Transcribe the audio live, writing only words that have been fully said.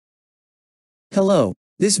Hello,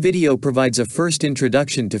 this video provides a first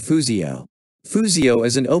introduction to Fusio. Fusio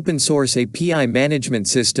is an open-source API management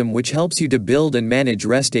system which helps you to build and manage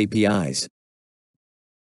REST APIs.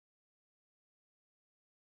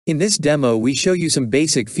 In this demo we show you some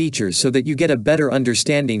basic features so that you get a better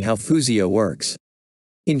understanding how Fusio works.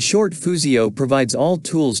 In short, Fusio provides all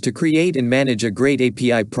tools to create and manage a great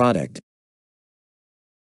API product.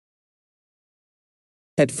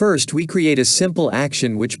 At first we create a simple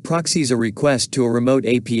action which proxies a request to a remote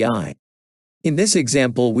API. In this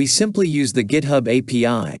example we simply use the GitHub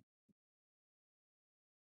API.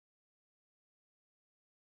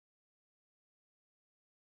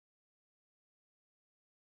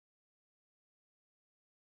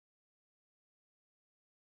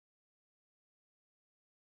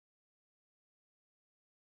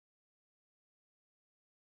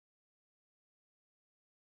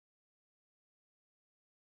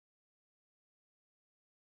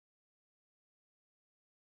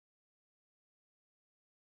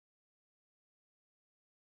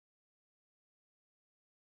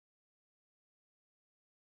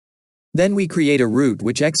 Then we create a route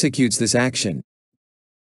which executes this action.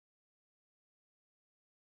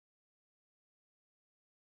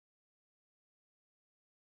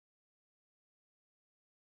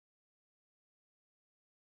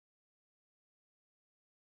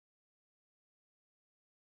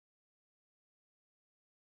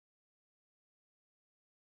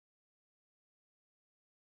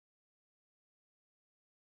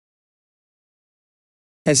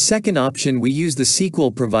 As second option we use the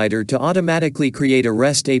SQL Provider to automatically create a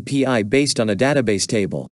REST API based on a database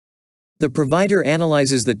table. The provider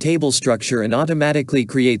analyzes the table structure and automatically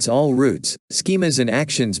creates all routes, schemas and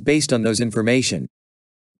actions based on those information.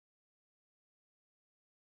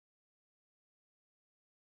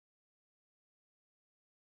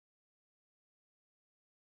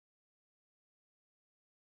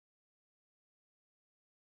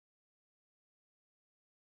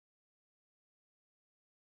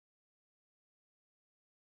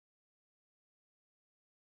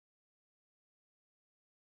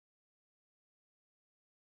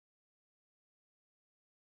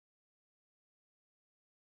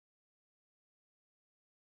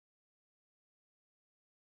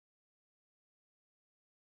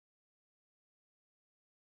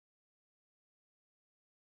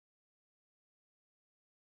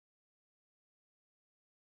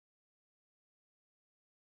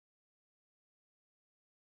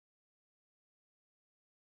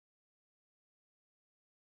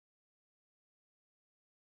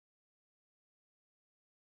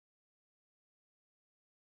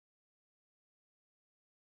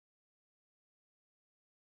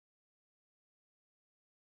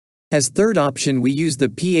 As third option we use the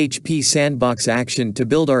PHP Sandbox action to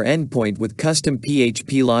build our endpoint with custom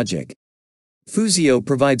PHP logic. Fusio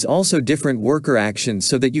provides also different worker actions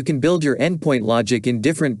so that you can build your endpoint logic in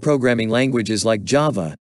different programming languages like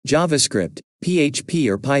Java, JavaScript, PHP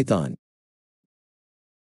or Python.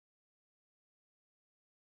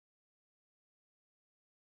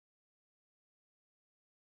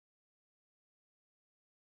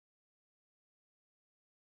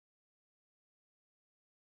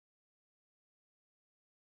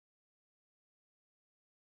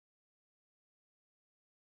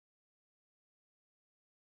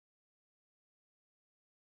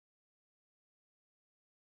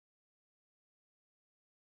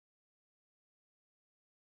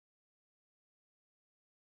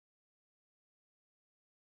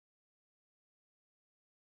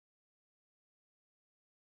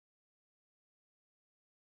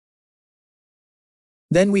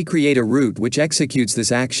 Then we create a route which executes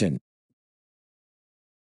this action.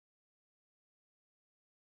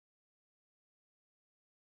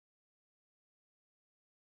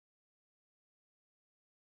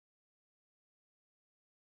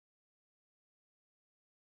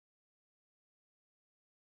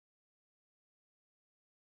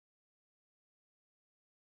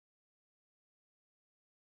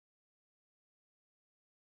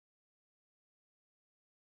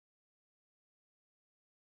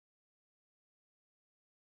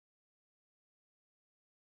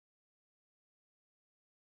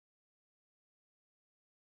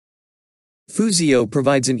 Fusio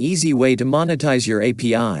provides an easy way to monetize your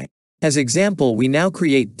API. As example, we now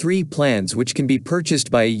create 3 plans which can be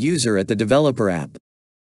purchased by a user at the developer app.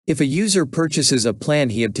 If a user purchases a plan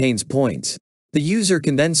he obtains points. The user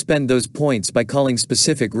can then spend those points by calling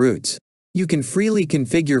specific routes. You can freely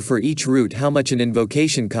configure for each route how much an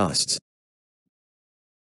invocation costs.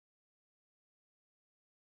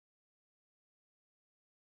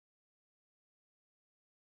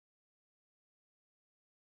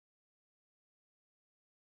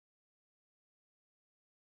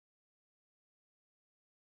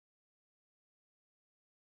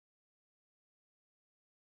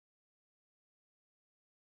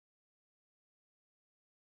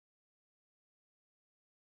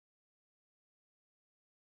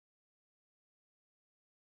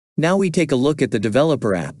 Now we take a look at the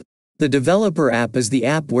developer app. The developer app is the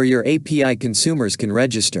app where your API consumers can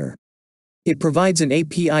register. It provides an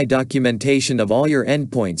API documentation of all your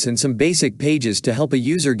endpoints and some basic pages to help a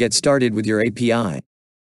user get started with your API.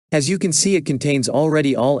 As you can see, it contains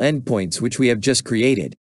already all endpoints which we have just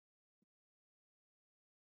created.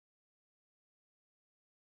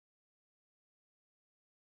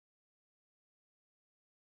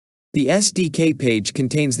 The SDK page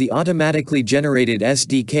contains the automatically generated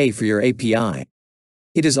SDK for your API.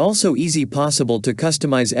 It is also easy possible to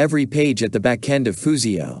customize every page at the backend of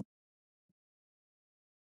Fusio.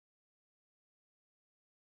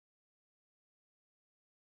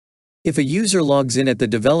 If a user logs in at the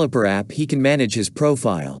developer app, he can manage his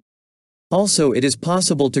profile. Also, it is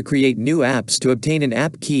possible to create new apps to obtain an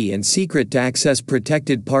app key and secret to access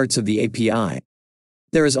protected parts of the API.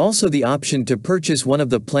 There is also the option to purchase one of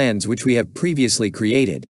the plans which we have previously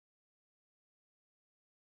created.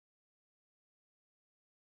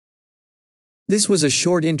 This was a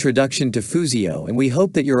short introduction to Fusio, and we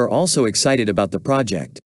hope that you are also excited about the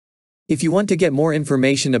project. If you want to get more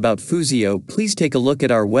information about Fusio, please take a look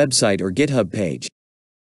at our website or GitHub page.